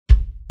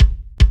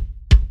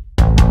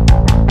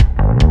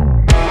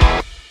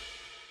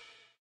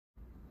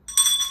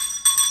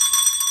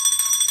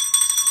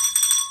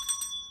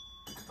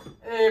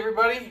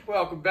everybody?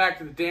 Welcome back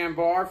to the Dan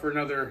Bar for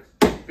another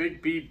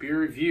Big B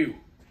beer review.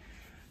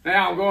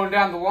 Now I'm going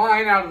down the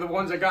line out of the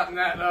ones I got in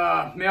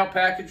that mail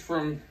package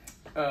from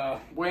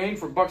Wayne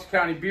from Bucks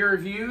County Beer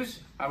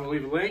Reviews. I will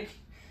leave a link.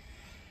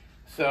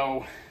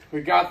 So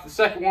we got the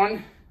second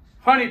one,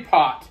 Honey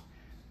Pot,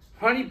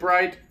 Honey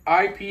Bright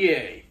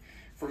IPA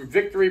from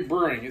Victory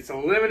Brewing. It's a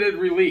limited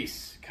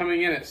release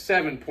coming in at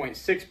 7.6%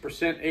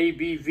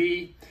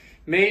 ABV.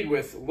 Made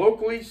with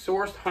locally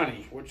sourced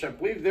honey, which I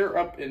believe they're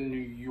up in New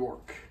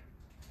York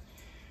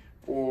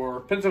or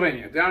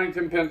Pennsylvania,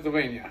 Downingtown,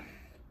 Pennsylvania.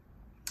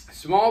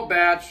 Small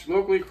batch,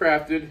 locally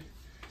crafted,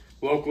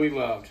 locally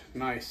loved.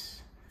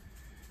 Nice.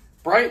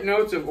 Bright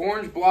notes of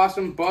orange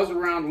blossom buzz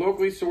around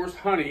locally sourced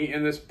honey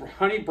in this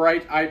Honey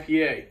Bright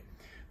IPA.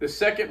 The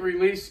second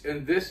release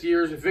in this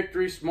year's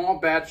Victory small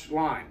batch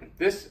line.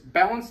 This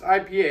balanced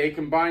IPA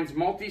combines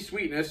malty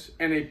sweetness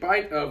and a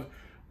bite of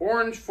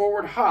orange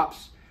forward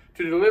hops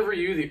to deliver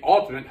you the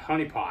ultimate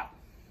honey pot.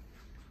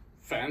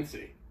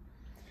 Fancy.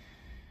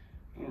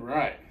 All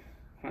right.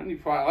 Honey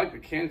pot. I like the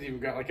cans even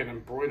got like an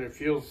embroidered. It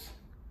feels,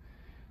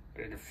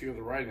 I can feel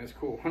the writing. It's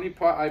cool. Honey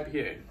pot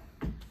IPA.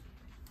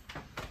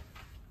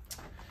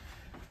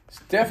 It's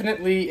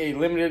definitely a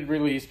limited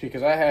release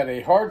because I had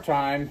a hard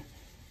time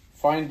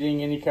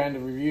finding any kind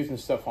of reviews and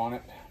stuff on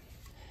it.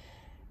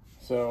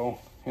 So,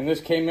 and this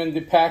came in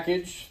the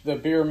package, the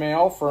beer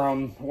mail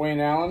from Wayne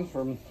Allen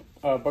from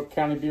Bucks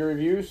County Beer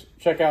Reviews.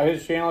 Check out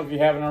his channel if you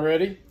haven't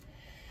already.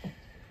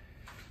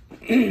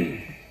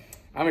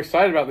 I'm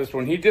excited about this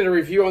one. He did a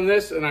review on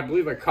this, and I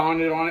believe I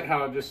commented on it,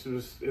 how it just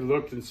was, it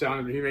looked and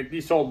sounded.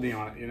 He sold me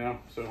on it, you know.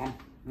 So I'm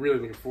really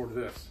looking forward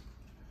to this.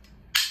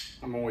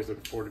 I'm always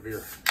looking forward to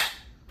beer.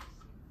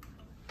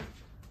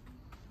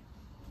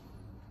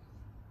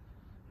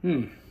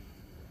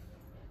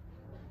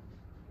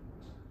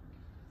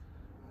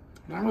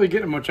 Not really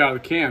getting much out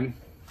of the can.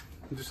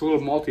 Just a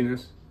little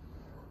maltiness.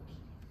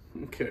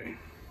 Okay.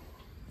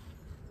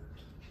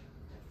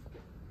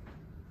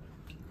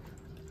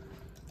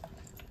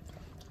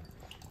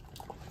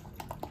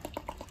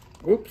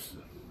 Oops.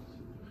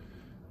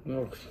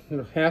 Little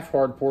half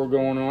hard pour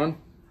going on.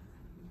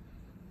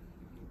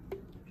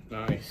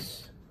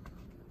 Nice.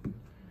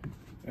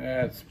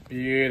 That's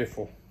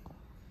beautiful.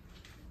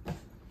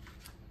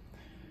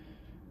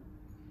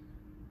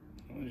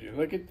 Would you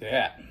look at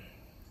that?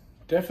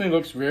 Definitely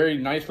looks very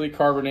nicely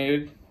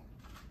carbonated.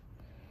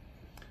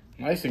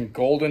 Nice and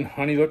golden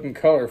honey looking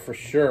color for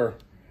sure.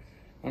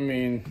 I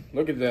mean,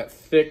 look at that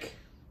thick.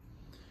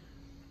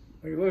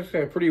 It looks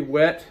like a pretty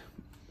wet,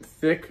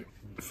 thick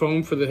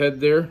foam for the head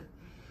there.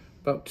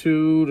 About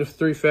 2 to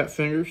 3 fat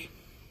fingers.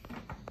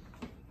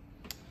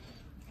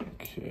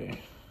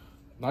 Okay.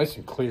 Nice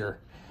and clear.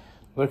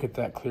 Look at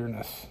that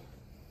clearness.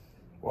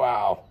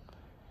 Wow.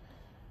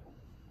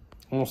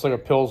 Almost like a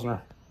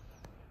Pilsner.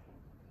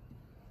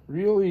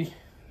 Really,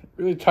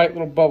 really tight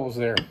little bubbles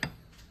there.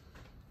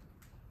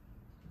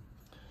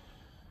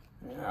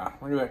 Yeah,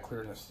 look at that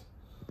clearness.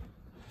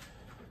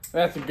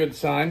 That's a good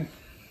sign.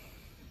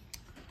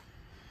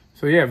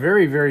 So yeah,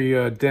 very,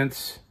 very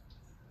dense.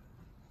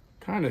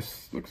 Kind of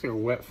looks like a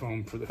wet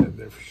foam for the head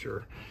there for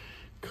sure.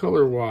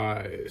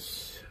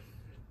 Color-wise,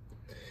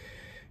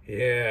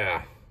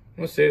 yeah, I'm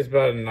gonna say it's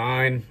about a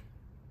 9,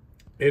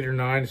 8 or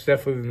 9. It's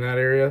definitely in that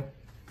area.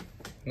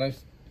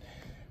 Nice,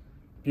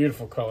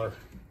 beautiful color.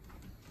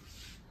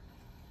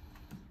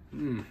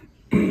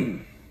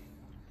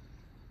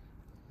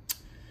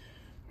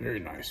 Very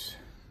nice.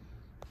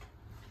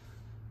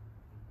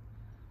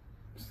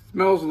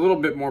 Smells a little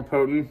bit more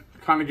potent.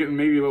 Kind of getting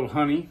maybe a little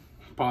honey,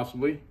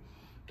 possibly.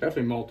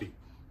 Definitely malty.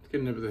 It's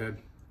getting over the head.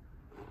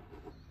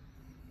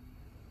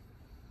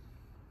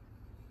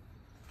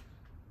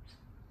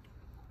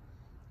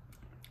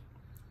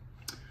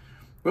 A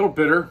little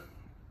bitter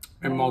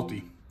and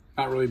malty.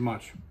 Not really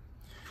much.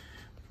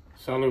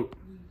 Salute.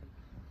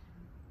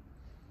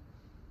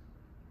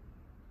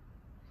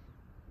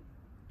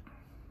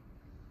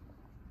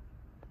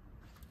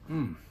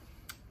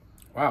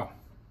 Wow.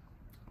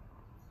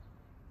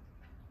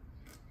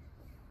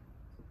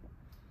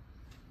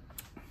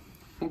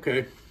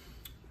 Okay.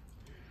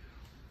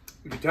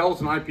 You can tell it's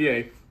an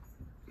IPA.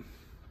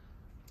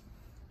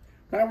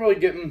 Not really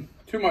getting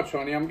too much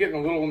honey. I'm getting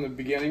a little in the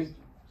beginning.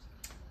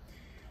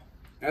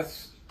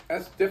 That's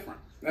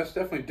different. That's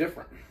definitely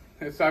different.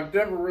 I've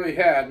never really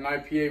had an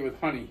IPA with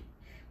honey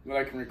that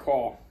I can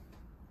recall.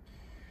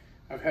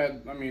 I've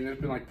had, I mean, there's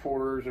been like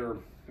porters or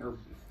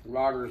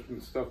lagers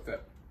and stuff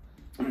that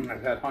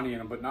I've had honey in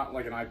them, but not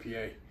like an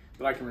IPA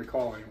that I can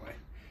recall anyway.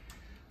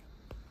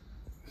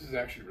 This is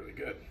actually really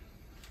good.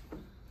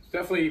 It's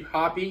definitely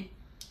hoppy.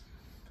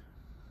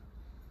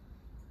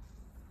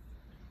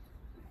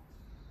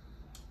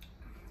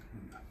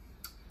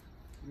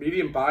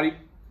 Medium body,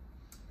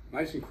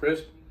 nice and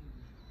crisp,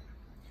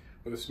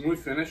 with a smooth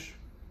finish.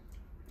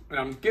 And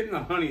I'm getting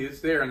the honey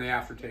that's there in the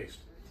aftertaste.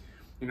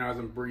 You know, as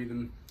I'm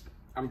breathing,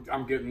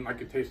 I'm getting, I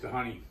could taste the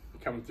honey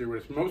coming through.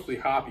 It's mostly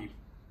hoppy.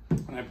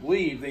 And I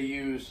believe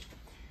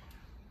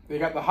they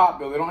got the hop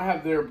bill. They don't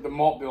have the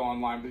malt bill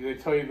online, but they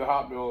tell you the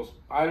hop bills.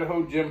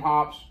 Idaho Jim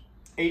hops,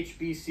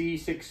 HBC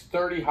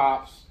 630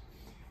 hops,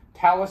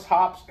 Talus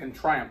hops, and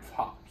Triumph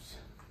hops.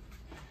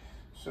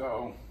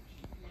 So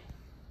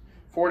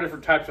 4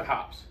 different types of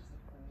hops.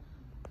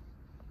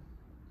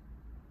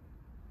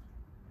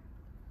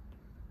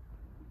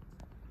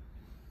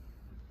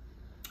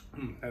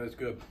 That is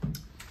good. I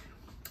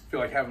feel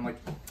like having like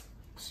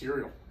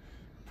cereal,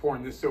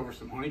 pouring this over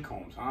some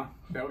honeycombs, huh?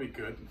 That would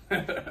be good.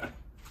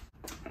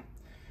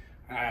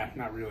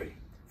 Not really.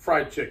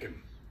 Fried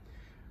chicken.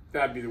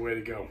 That'd be the way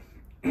to go.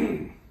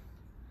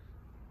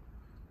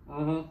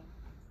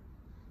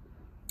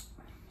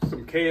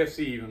 Some KFC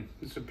even.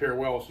 This would pair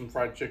well with some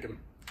fried chicken.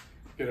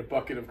 Get a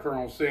bucket of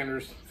Colonel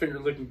Sanders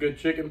finger-licking good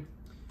chicken.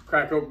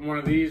 Crack open one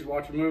of these,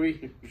 watch a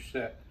movie, you're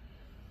set.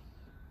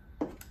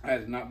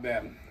 That is not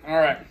bad. All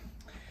right.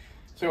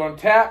 So on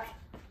Tapped,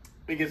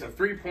 it gets a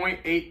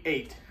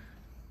 3.88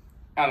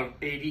 out of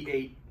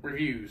 88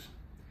 reviews.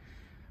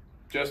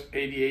 Just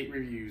 88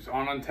 reviews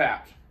on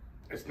Untapped.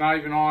 It's not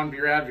even on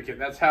Beer Advocate.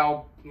 That's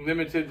how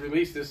limited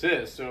release this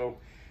is. So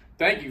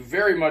thank you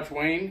very much,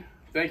 Wayne.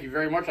 Thank you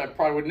very much. I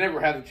probably would never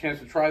have the chance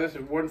to try this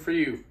if it wasn't for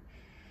you.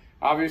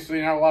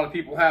 Obviously, not a lot of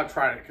people have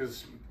tried it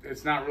because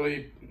it's not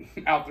really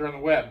out there on the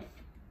web.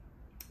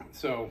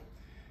 So,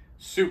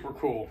 super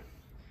cool.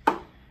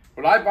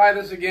 Would I buy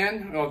this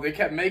again? Well, if they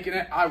kept making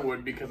it, I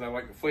would because I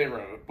like the flavor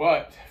of it.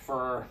 But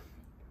for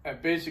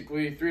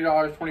basically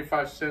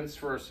 $3.25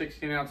 for a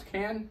 16-ounce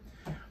can,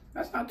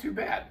 that's not too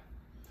bad.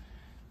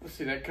 Let's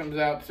see, that comes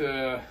out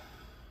to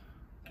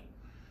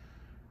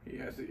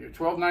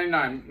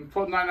 $12.99.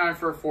 $12.99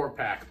 for a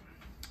 4-pack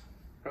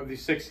of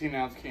these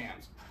 16-ounce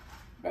cans.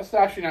 That's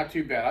actually not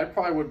too bad. I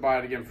probably would buy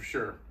it again for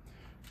sure.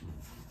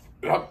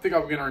 I think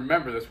I'm going to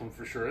remember this one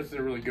for sure. This is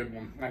a really good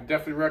one. I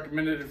definitely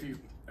recommend it if you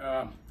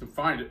can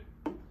find it.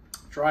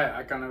 Try it.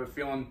 I kind of have a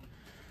feeling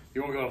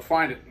you won't be able to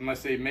find it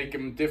unless they make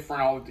them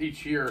different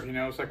each year. You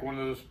know, it's like one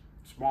of those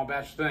small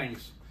batch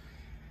things.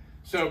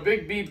 So,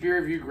 Big B beer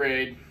review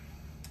grade.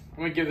 I'm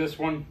going to give this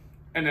one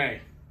an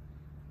A.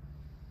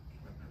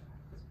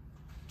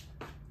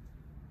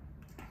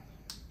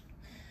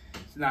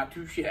 It's not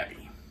too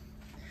shabby.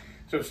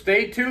 So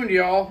stay tuned,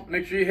 y'all.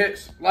 Make sure you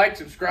hit like,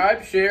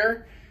 subscribe,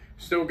 share.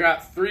 Still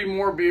got 3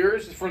 more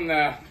beers from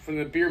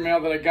the beer mail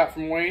that I got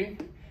from Wayne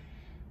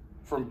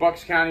from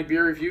Bucks County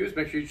Beer Reviews.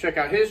 Make sure you check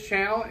out his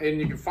channel, and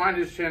you can find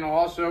his channel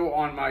also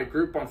on my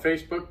group on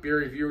Facebook, Beer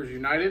Reviewers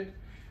United.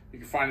 You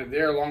can find it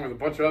there along with a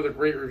bunch of other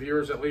great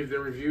reviewers that leave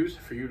their reviews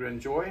for you to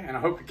enjoy. And I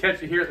hope to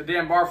catch you here at the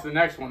damn bar for the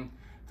next one.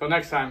 Until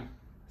next time,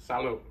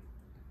 salud.